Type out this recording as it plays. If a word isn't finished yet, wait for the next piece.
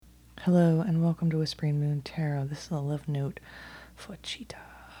Hello and welcome to Whispering Moon Tarot. This is a love note for Cheetah.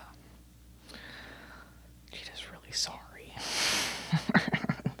 Cheetah's really sorry.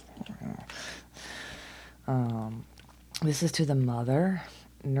 This is to the mother,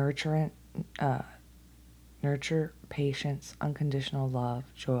 nurture, patience, unconditional love,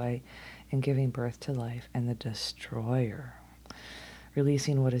 joy, and giving birth to life, and the destroyer,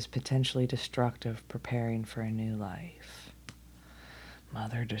 releasing what is potentially destructive, preparing for a new life.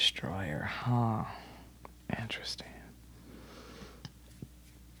 Mother destroyer, huh? Interesting.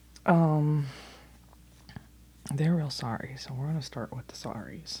 They're real sorry, so we're gonna start with the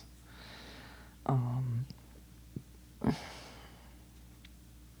sorries. They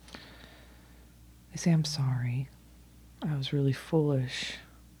say, I'm sorry. I was really foolish.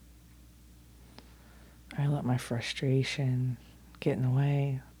 I let my frustration get in the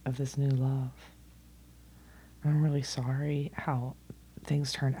way of this new love. I'm really sorry how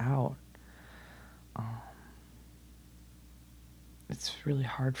things turned out. It was really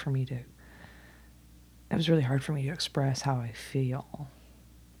hard for me to express how I feel.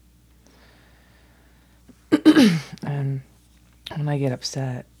 And when I get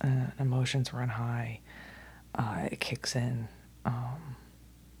upset, emotions run high, it kicks in.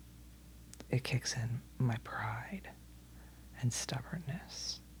 It kicks in my pride and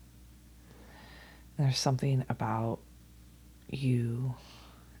stubbornness. There's something about you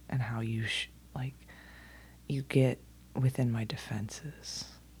and how you you get within my defenses.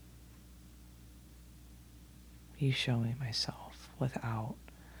 You show me myself without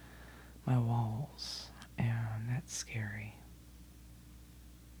my walls, and that's scary.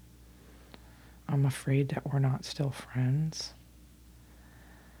 I'm afraid that we're not still friends.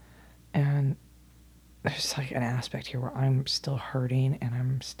 And there's like an aspect here where I'm still hurting and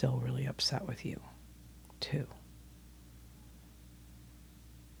I'm still really upset with you, too.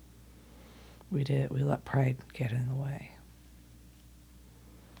 We let pride get in the way.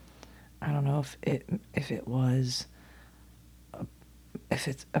 I don't know if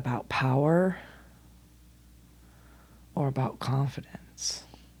it's about power or about confidence.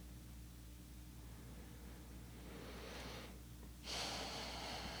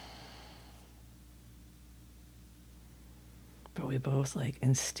 But we both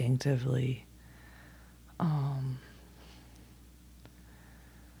instinctively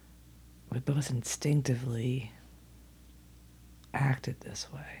acted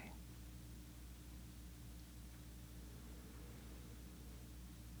this way.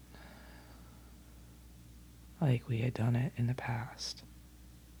 Like we had done it in the past.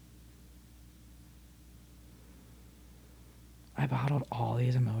 I bottled all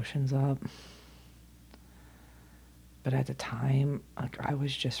these emotions up. But at the time, I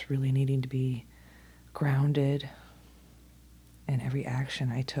was just really needing to be grounded in every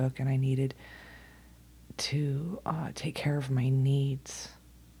action I took, and I needed to take care of my needs.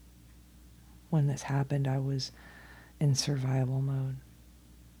 When this happened, I was in survival mode,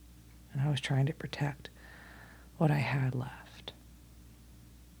 and I was trying to protect what I had left.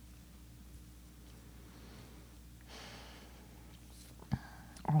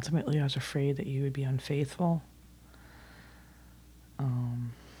 Ultimately, I was afraid that you would be unfaithful.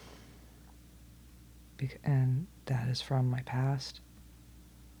 And that is from my past.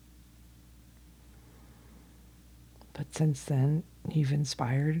 But since then, you've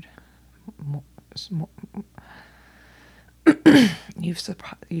inspired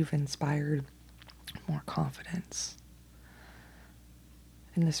you've inspired more confidence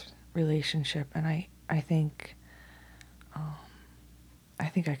in this relationship, and I think I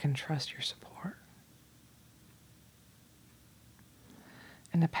can trust your support.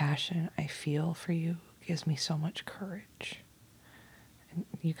 And the passion I feel for you gives me so much courage. And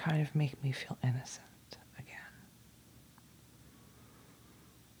you kind of make me feel innocent again.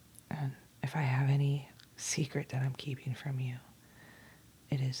 And if I have any secret that I'm keeping from you,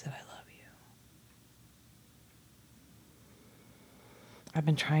 it is that I love you. I've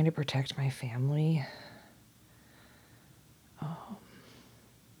been trying to protect my family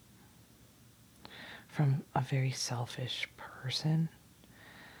from a very selfish person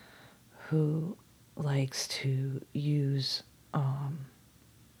who likes to use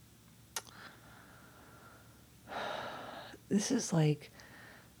this is like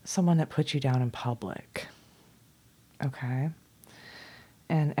someone that puts you down in public, okay?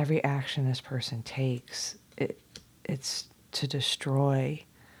 And every action this person takes, it's to destroy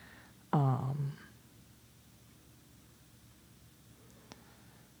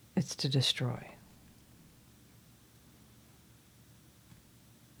it's to destroy.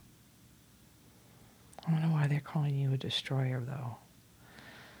 I don't know why they're calling you a destroyer, though.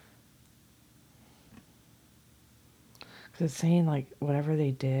 it's saying like whatever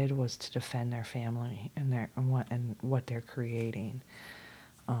they did was to defend their family and what they're creating.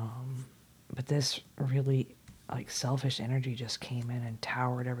 But this really like selfish energy just came in and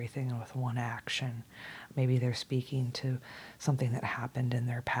towered everything with one action. Maybe they're speaking to something that happened in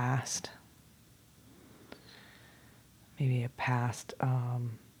their past. Maybe a past.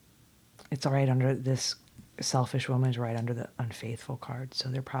 It's right under this selfish woman's right under the unfaithful card. So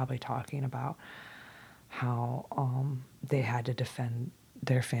they're probably talking about how they had to defend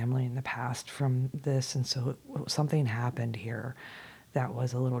their family in the past from this. And so something happened here that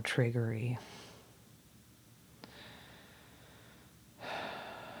was a little triggery.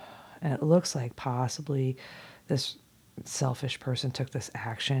 And it looks like possibly this selfish person took this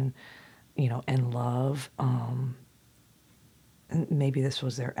action, in love. And maybe this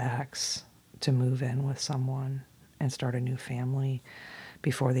was their ex to move in with someone and start a new family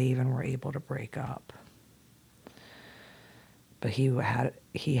before they even were able to break up. But he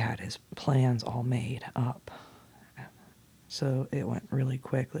had his plans all made up. So it went really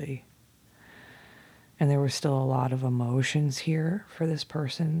quickly. And there were still a lot of emotions here for this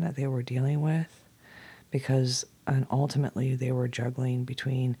person that they were dealing with, because and ultimately they were juggling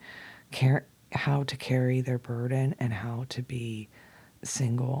between how to carry their burden and how to be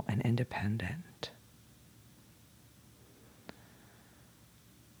single and independent.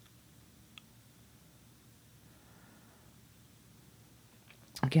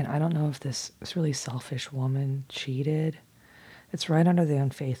 Again, I don't know if this really selfish woman cheated. It's right under the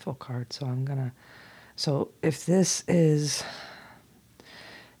unfaithful card, so if this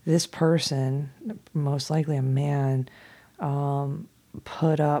person, most likely a man,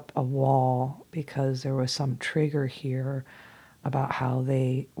 put up a wall because there was some trigger here about how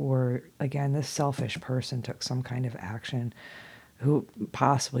they were, again, this selfish person took some kind of action, who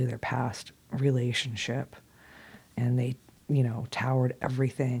possibly their past relationship, and they, towered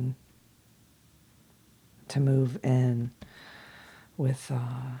everything to move in with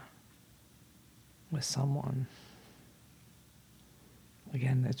someone.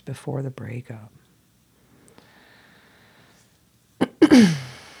 Again, it's before the breakup. Let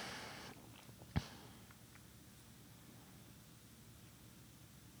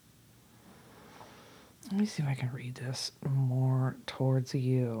me see if I can read this more towards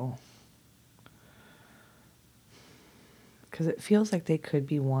you. Because it feels like they could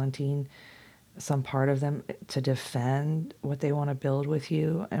be wanting some part of them to defend what they want to build with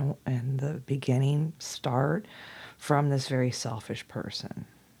you, and the beginning start from this very selfish person.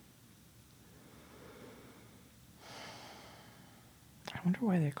 I wonder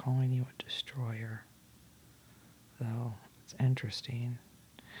why they're calling you a destroyer, though. It's interesting.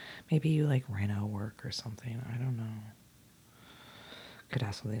 Maybe you like reno work or something. I don't know. Could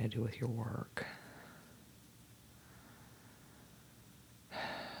have something to do with your work.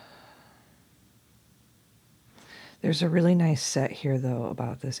 There's a really nice set here, though,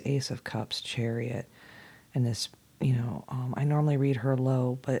 about this Ace of Cups Chariot and this, I normally read her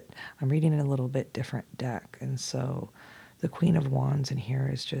low, but I'm reading a little bit different deck. And so the Queen of Wands in here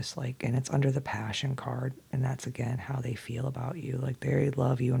is just like, and it's under the Passion card. And that's, again, how they feel about you. Like they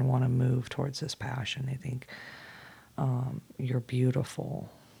love you and want to move towards this passion. They think you're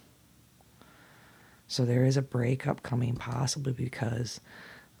beautiful. So there is a breakup coming, possibly because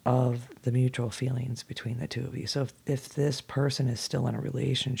of the mutual feelings between the two of you. So if this person is still in a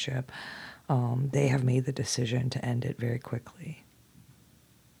relationship, they have made the decision to end it very quickly.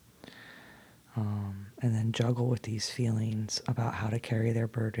 And then juggle with these feelings about how to carry their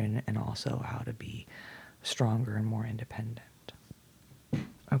burden and also how to be stronger and more independent.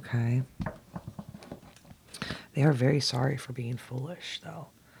 Okay. They are very sorry for being foolish, though.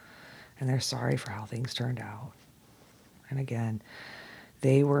 And they're sorry for how things turned out. And again,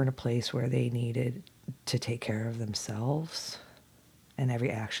 they were in a place where they needed to take care of themselves, and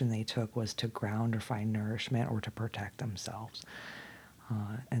every action they took was to ground or find nourishment or to protect themselves.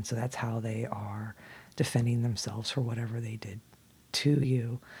 And so that's how they are defending themselves for whatever they did to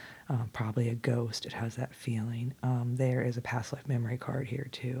you. Probably a ghost. It has that feeling. There is a past life memory card here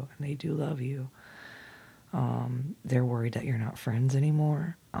too, and they do love you. They're worried that you're not friends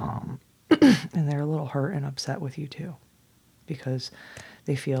anymore. And they're a little hurt and upset with you too, because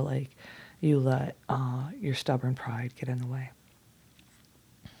they feel like you let your stubborn pride get in the way.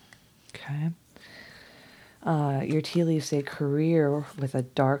 Okay. Your tea leaves say career with a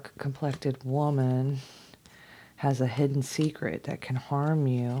dark complected woman has a hidden secret that can harm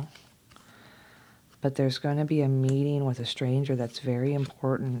you. But there's going to be a meeting with a stranger that's very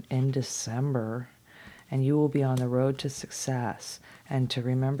important in December, and you will be on the road to success. And to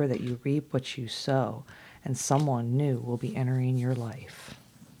remember that you reap what you sow. and someone new will be entering your life.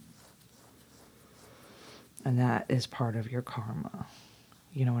 And that is part of your karma.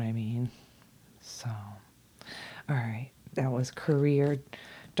 You know what I mean? So, all right. That was career,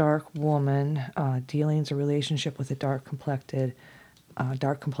 dark woman, dealings or relationship with a dark complexion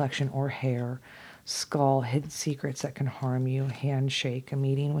or hair, skull, hidden secrets that can harm you, handshake, a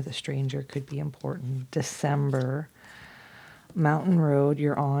meeting with a stranger could be important. December, mountain road,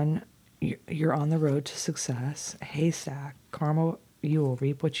 you're on the road to success. Haystack, karma, you will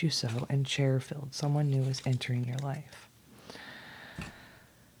reap what you sow. And chair-filled, someone new is entering your life.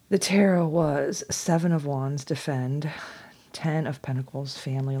 The tarot was 7 of Wands, defend, 10 of Pentacles,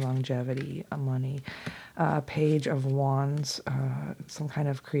 family, longevity, money, Page of Wands, some kind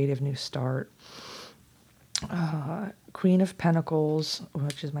of creative new start, Queen of Pentacles,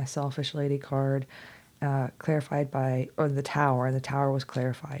 which is my selfish lady card, clarified by, or the Tower, and the Tower was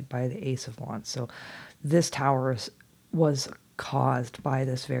clarified by the Ace of Wands. So this Tower was caused by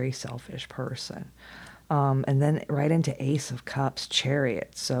this very selfish person. And then right into Ace of Cups,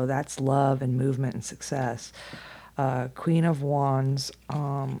 Chariot. So that's love and movement and success. Queen of Wands,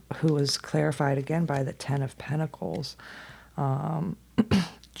 who was clarified again by the 10 of Pentacles.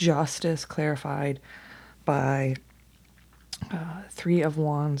 Justice clarified by 3 of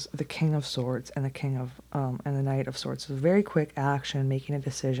Wands, the King of Swords, and the King of and the Knight of Swords. So very quick action, making a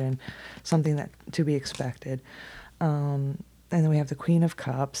decision, something that to be expected. And then we have the Queen of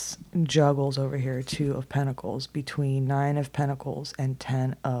Cups, juggles over here, 2 of Pentacles, between 9 of Pentacles and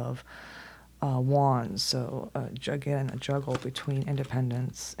 10 of Wands. So again, a juggle between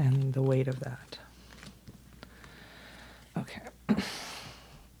independence and the weight of that. Okay.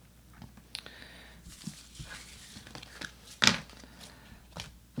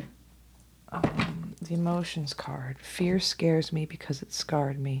 The emotions card. Fear scares me because it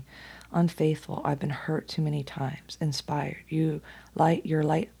scarred me. Unfaithful, I've been hurt too many times. Inspired, your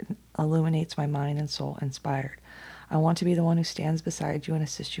light illuminates my mind and soul. Inspired, I want to be the one who stands beside you and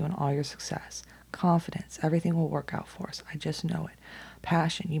assists you in all your success. Confidence, everything will work out for us. I just know it.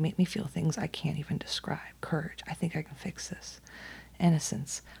 Passion, you make me feel things I can't even describe. Courage, I think I can fix this.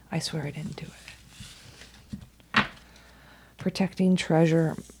 Innocence, I swear I didn't do it. Protecting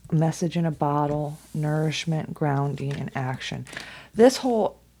treasure, message in a bottle, nourishment, grounding, and action. This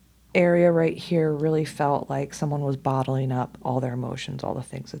whole area right here really felt like someone was bottling up all their emotions, all the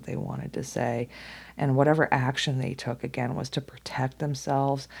things that they wanted to say. And whatever action they took, again, was to protect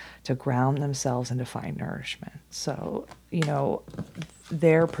themselves, to ground themselves, and to find nourishment. So,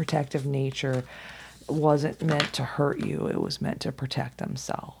 their protective nature wasn't meant to hurt you. It was meant to protect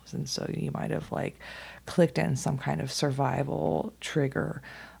themselves. And so you might have clicked in some kind of survival trigger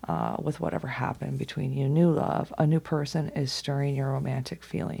with whatever happened between you. New love, a new person is stirring your romantic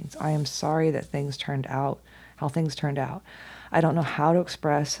feelings. I am sorry that things turned out how things turned out. I don't know how to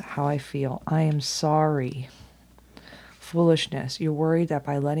express how I feel. I am sorry. Foolishness, you're worried that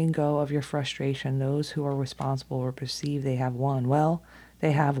by letting go of your frustration, those who are responsible will perceive they have won. Well,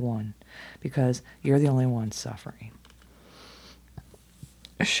 they have won because you're the only one suffering.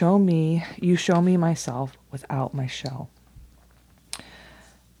 You show me myself without my shell.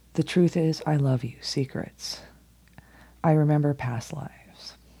 The truth is, I love you. Secrets. I remember past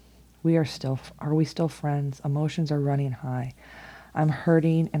lives. Are we still friends? Emotions are running high. I'm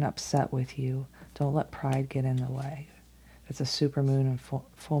hurting and upset with you. Don't let pride get in the way. It's a supermoon and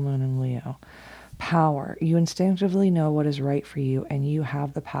full moon in Leo. Power. You instinctively know what is right for you, and you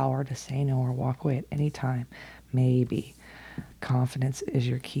have the power to say no or walk away at any time. Maybe. Confidence is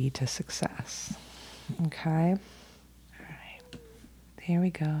your key to success. Okay? All right. There we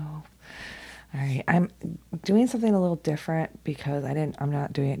go. All right. I'm doing something a little different because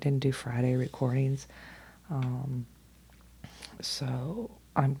didn't do Friday recordings. So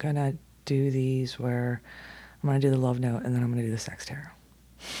I'm going to do these where I'm going to do the love note and then I'm going to do the sex tarot.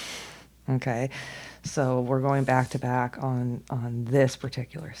 Okay, so we're going back to back on this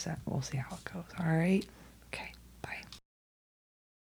particular set. We'll see how it goes. All right.